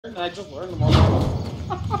And I just learned them all.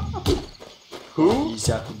 Who? He's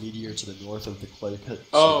at the meteor to the north of the clay pit.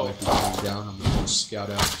 Oh. So he might be coming down. I'm gonna scout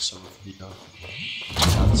out some of the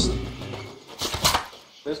paths.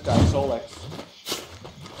 This guy, Solex.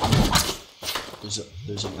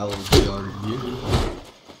 There's an LVR here.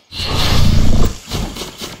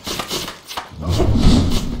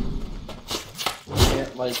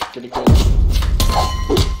 Can't like get a good.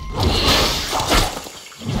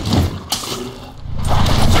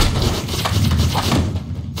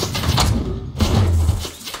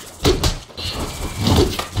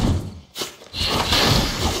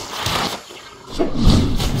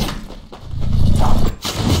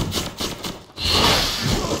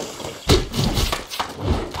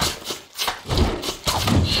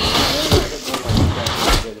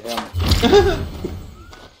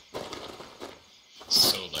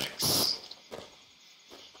 Solex.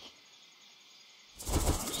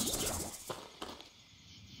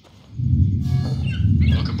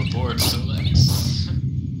 Welcome aboard, Solex.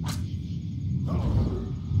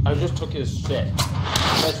 I just took his shit. You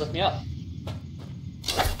guys lift me up.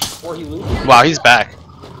 Before he loses. Wow, he's back.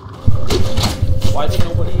 Why did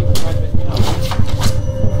nobody even try to lift me up?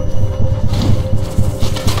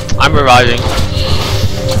 I'm reviving.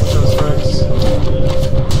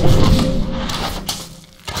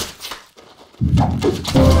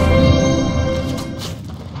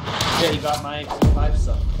 Yeah, he got my T5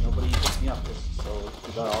 stuff. Nobody picked me up. So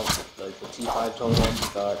he got all like the T5 total.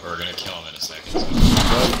 He got. We're gonna kill him in a second. So No,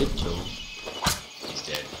 he did kill him. he's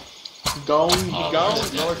dead. Going, Oh,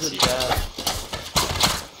 going. Lord is dead.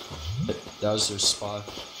 That was their spot.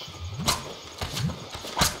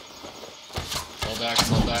 Fall back,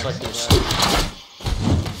 fall back, Like fall back.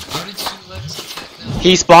 How did Solex attack them?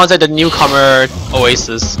 He spawns at the newcomer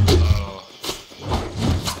oasis. Oh,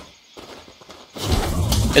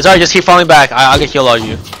 It's alright, just keep falling back. I can heal all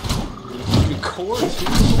you. Core too.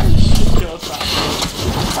 Shit, what's that?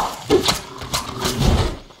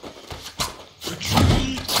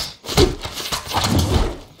 retreat!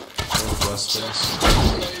 Northwest base.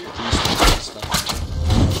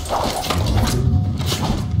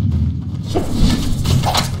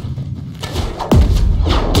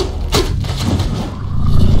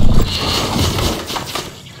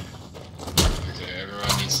 Okay,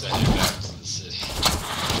 everyone needs to head back to the city.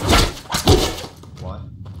 What?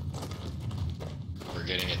 We're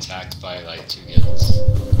getting attacked by like 2 guilds.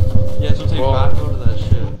 Yeah, so take back over to that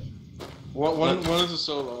shit. One is a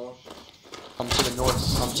solo. Come to the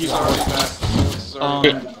north. Come to He's the already north. fast. He's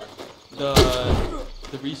already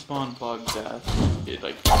The respawn bug death, it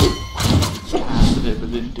like casted it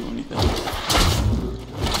but didn't do anything.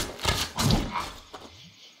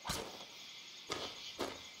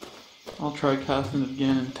 I'll try casting it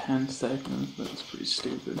again in 10 seconds, but it's pretty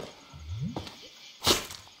stupid.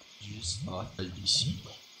 You just thought ABC.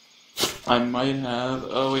 I might have.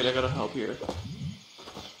 Oh wait, I gotta help here.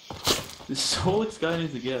 This Solix guy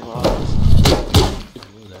needs to get lost.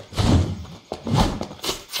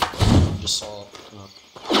 Just saw.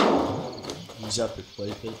 He's at the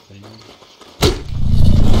clay pit thing.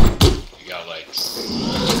 We got like.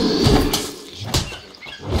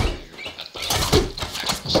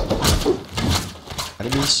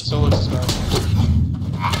 Enemies. Solo is fast.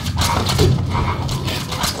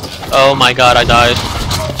 Oh my god, I died.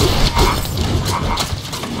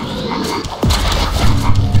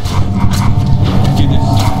 Dude, there's a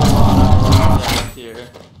lot of death here.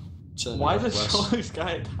 To the Why is this northwest. Solix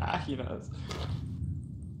guy attacking us?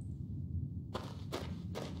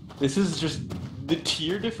 This is just the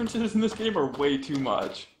tier differences in this game are way too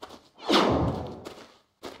much.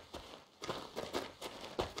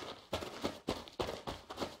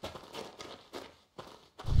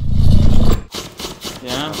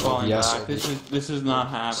 Yeah, I'm falling yes, back. This is not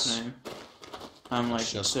happening. I'm like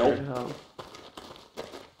Just third health.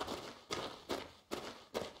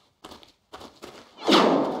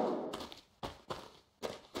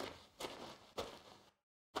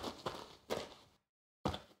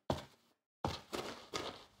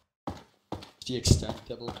 The extent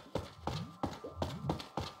double.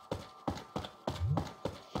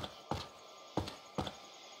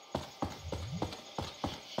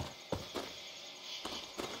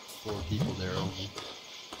 Four people there only.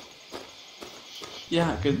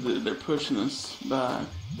 Yeah, because they're pushing us back.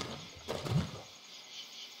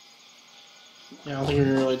 Yeah, I don't think we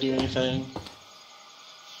can really do anything.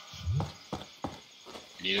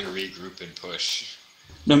 We need to regroup and push.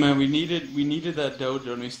 No man, we needed that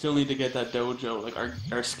dojo, and we still need to get that dojo. Like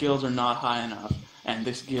our skills are not high enough, and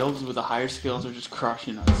this guilds with the higher skills are just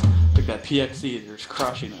crushing us. Like that PXC, they're just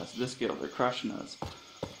crushing us. This guild, they're crushing us.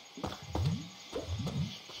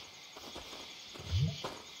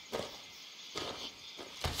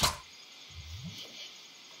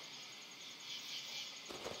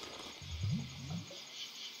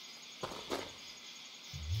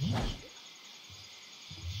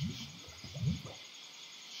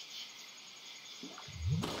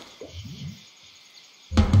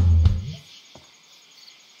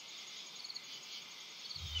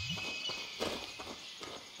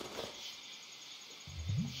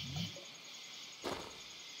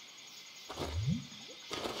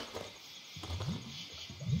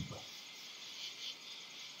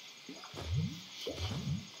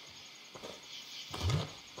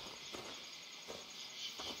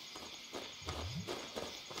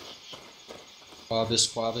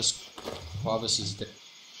 Quavis is dead.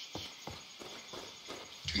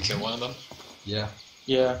 Did we kill one of them? Yeah.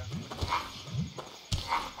 Yeah.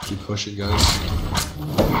 Keep pushing, guys.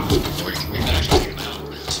 Or we can actually take him out.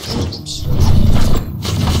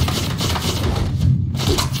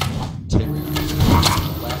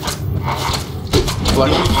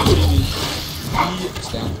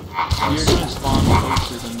 Stand. We're gonna spawn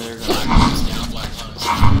closer than they're Black gonna. Lines down, Black Lines.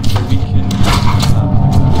 So we can.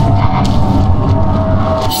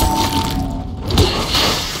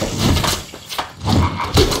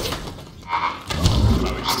 I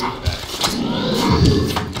would just do that.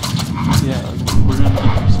 Yeah, like, we're gonna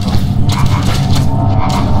keep respawning.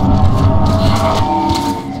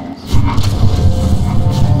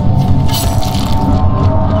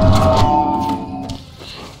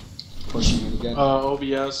 Pushing it again.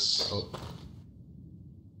 OBS. Oh.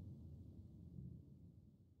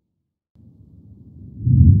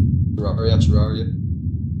 Terraria.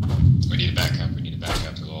 We need to back up. We need to back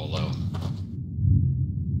up. We're a little low.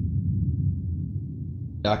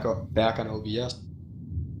 Back on OBS.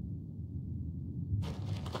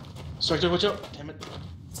 Structure, watch out. Damn it.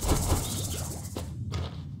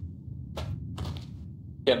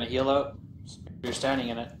 Getting a heal out. You're standing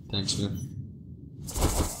in it. Thanks, man.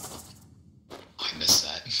 I missed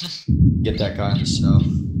that. Get that guy in the south.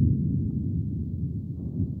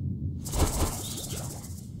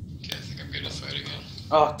 Okay, I think I'm good to fight again.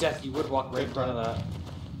 Oh, Death, you would walk right in front of that.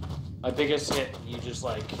 My biggest hit, and you just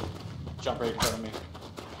like jump right in front of me.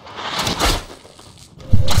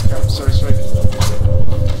 Crap, sorry.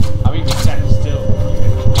 I'm even standing still.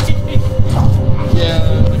 Yeah.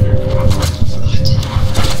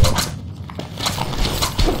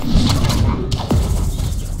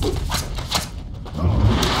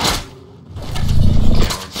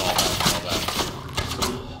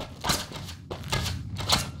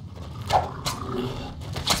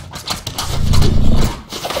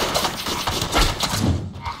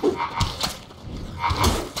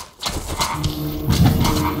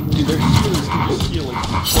 Dude, their healers can just heal like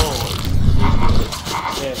balls.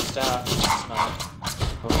 Yeah, staff. It's not.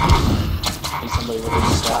 Need somebody with a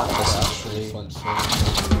staff. That's That's actually actually. fun fun.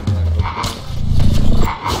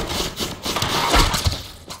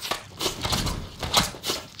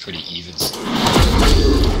 Pretty even.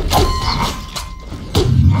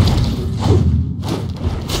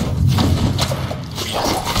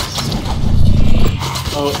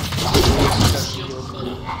 Oh.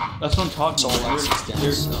 That's what I'm talking It's all about. access down,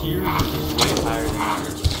 Their so. tiers are just way higher than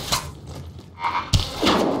ours.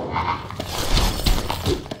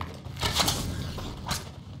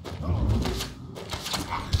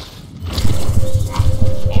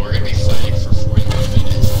 Oh, we're gonna be fighting for 41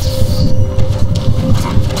 minutes.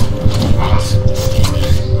 Awesome to see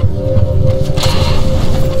there.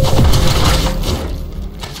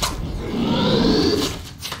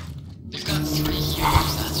 They've got 3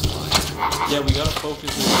 healers, that's why. Yeah, we gotta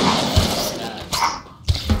focus on Stats.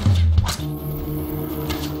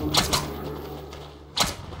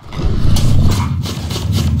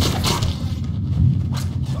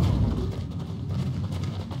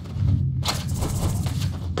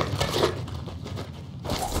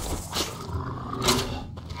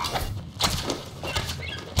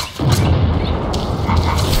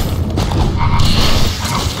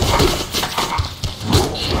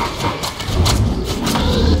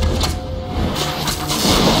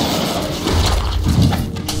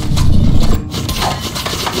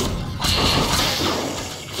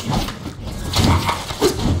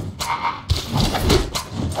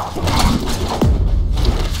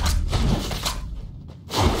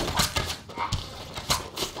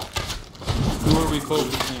 who are we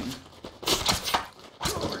focusing?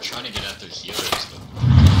 We're trying to get at their healers, but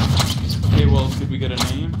Okay, well, could we get a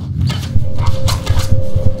name?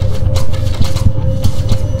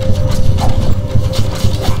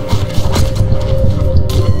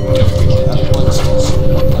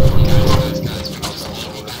 guys, we just need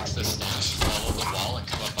to go back to the stash, follow the wall, and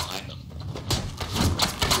come up behind them.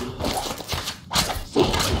 Follow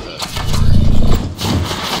like the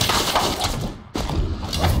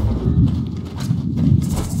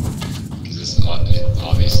because this is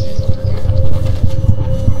obviously isn't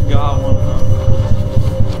working. Got one of them.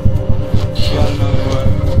 Got another one.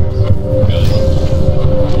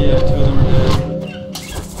 Really? Yeah, 2 of them are dead.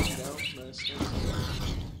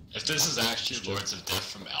 If this is actually Lords of Death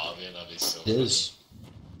from Albion, that'd be so It is.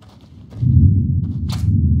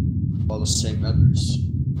 All the same members.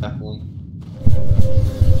 That one.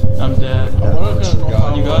 I'm dead. That What one if should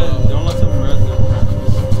go. You guys don't let them res their friends.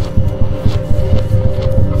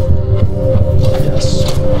 Yes.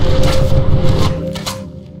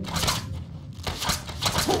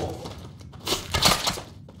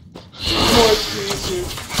 more experience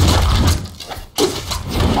here.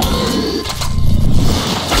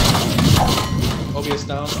 OBS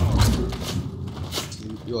down.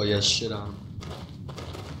 Oh yeah, shit on.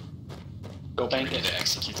 Go We bank need it. to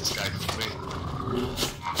execute this guy quickly.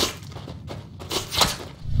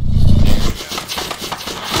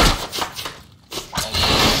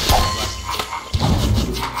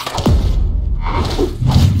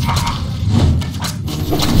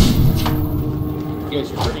 You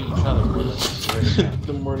guys are hurting each other more than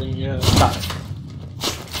The morning, yeah. Stop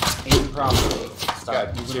it. Aim properly. Stop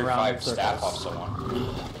Got moving tier around 5 in staff off circles.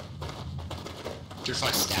 someone. Tier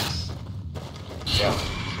 5 staff. Yeah.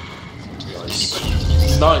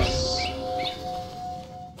 Nice.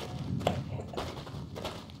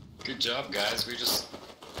 Good job, guys. We just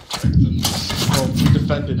wrecked them. Well, we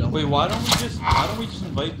defended him. Wait, why don't we just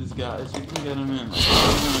invite this guy so we can get him in?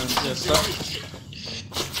 Yeah, stop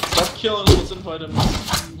killing him, let's invite him.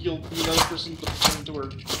 You'll be another person to put him to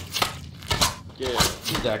work. Yeah.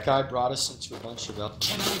 Dude, that guy brought us into a bunch of up.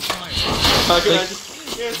 Can I try? How can I Like,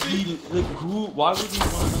 just... Yeah, see? Like who? Why would you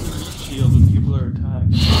want another meat shield when people are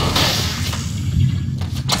attacked?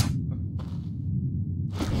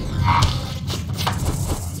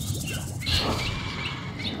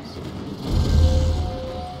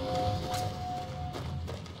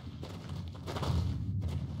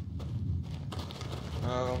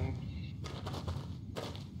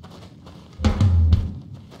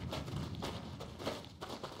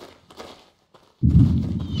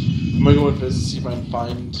 I'm gonna go and visit, see if I can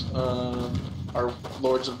find our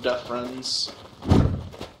Lords of Death friends.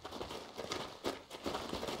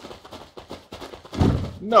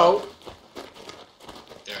 No.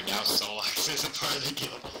 They are now sole access a part of the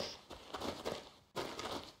guild.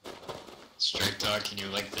 Straight Dog, can you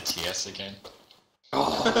link the TS again?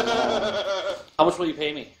 How much will you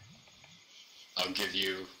pay me? I'll give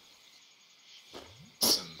you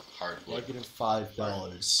some I'll hardwood. get him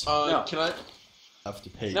 $5. No. Can I? Have to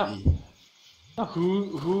pay No. me.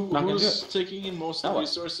 Who's Not gonna do taking in most of Now the what?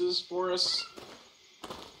 resources for us?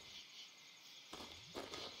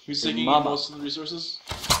 Who's Your taking in mama. most of the resources?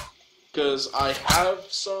 Because I have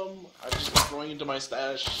some. I'm just throwing into my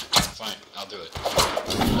stash. Fine, I'll do it.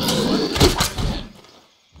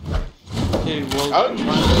 Okay, well, I'm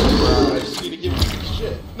trying to. I just need to give you some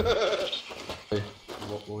shit. Wait,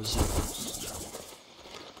 what was it?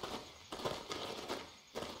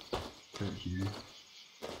 Right here.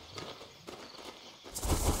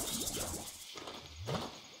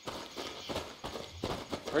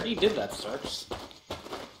 Already did that, Starks.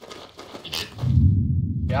 You did?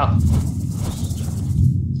 Yeah.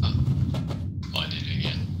 Oh, I did it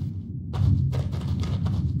again.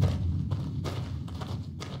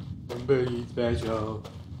 Very special.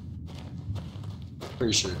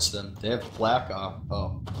 Pretty sure it's them. They have black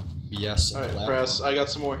oh. Yes, and Alright, black press. on. I got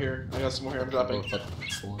some more here. I'm dropping. Both up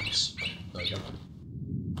forms. Okay.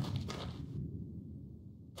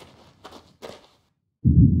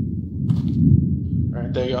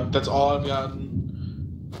 Alright, there you go. That's all I've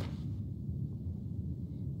gotten.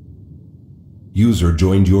 User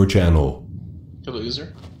joined your channel. Hello,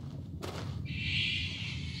 user.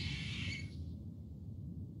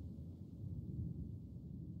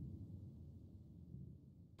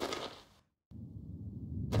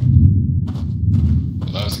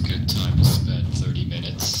 Well, that was a good time to spend 30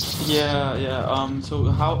 minutes. yeah. So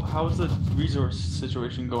how's the resource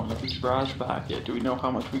situation going? If he's Braz back yet, do we know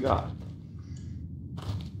how much we got?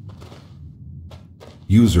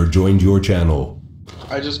 User joined your channel.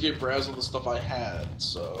 I just gave Braz all the stuff I had,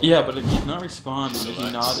 so. Yeah, but if he's not responding, So is he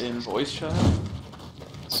that's- not in voice chat?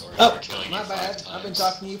 Sorry Oh, for killing you my 5 bad. times. I've been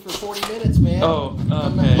talking to you for 40 minutes, man. Oh,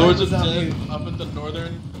 okay. Lords of Without Death you. up in the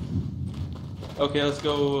northern. Okay, let's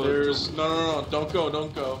go. There's no, don't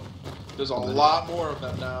go. There's a lot more of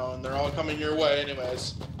them now, and they're all coming your way,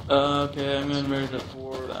 anyways. Okay, I'm gonna ready to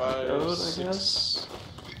 4, that 5, road, I 6. guess.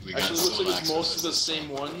 We got Actually, looks sole like it's access most of the list. same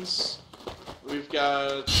ones. We've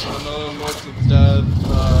got another Lords of Death.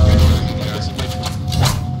 I'm guessing like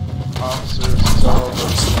officers.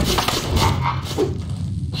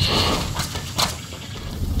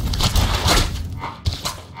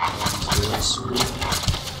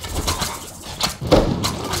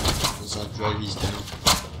 It's on drug, he's down.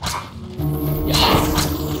 Yeah.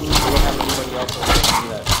 We don't have anybody else that can do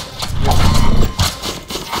that.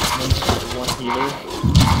 One healer.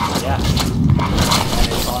 Yeah. And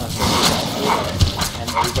it's on a 30-second and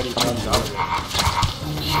everybody runs out of it.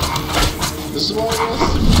 This is what it was.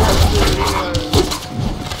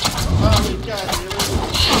 Oh, we got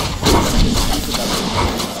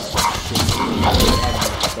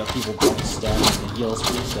The people don't stand and the heal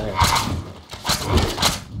streaks there.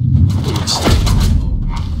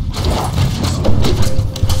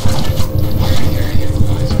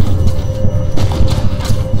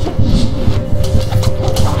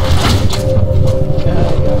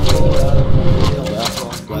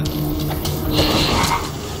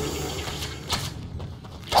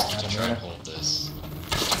 To try and hold this.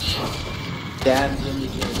 Dan's in the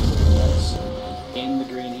healing circle, guys. In the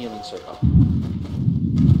green healing circle.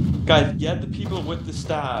 Guys, get the people with the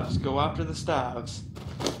staves. Go after the staves.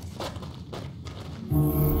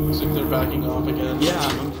 Looks like they're backing off again. Yeah,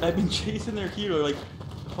 I've been chasing their healer, like,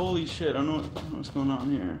 holy shit, I don't know what's going on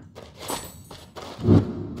here.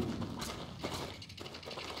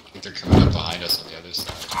 I think they're coming up behind us on the other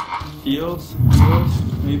side. Heals?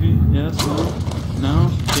 Maybe? Yes? No?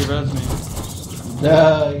 He res me.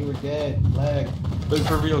 No, you were dead. Lag. But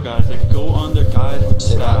for real, guys, like, go on their guys with the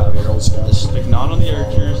staves. Arrows, guys. Like, not on the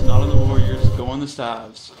archers, not on the warriors, go on the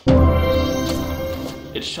staves.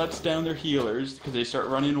 It shuts down their healers, because they start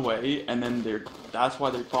running away, and then that's why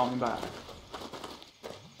they're falling back.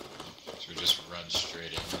 So we just run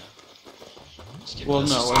straight in. Just get Well,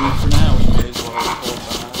 this. no, I mean, for now, we may as well hold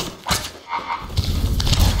back.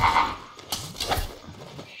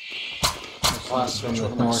 Last switch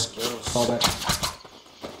one of my North. skills. Fall back.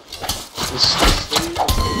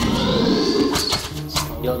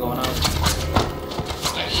 Heal going out.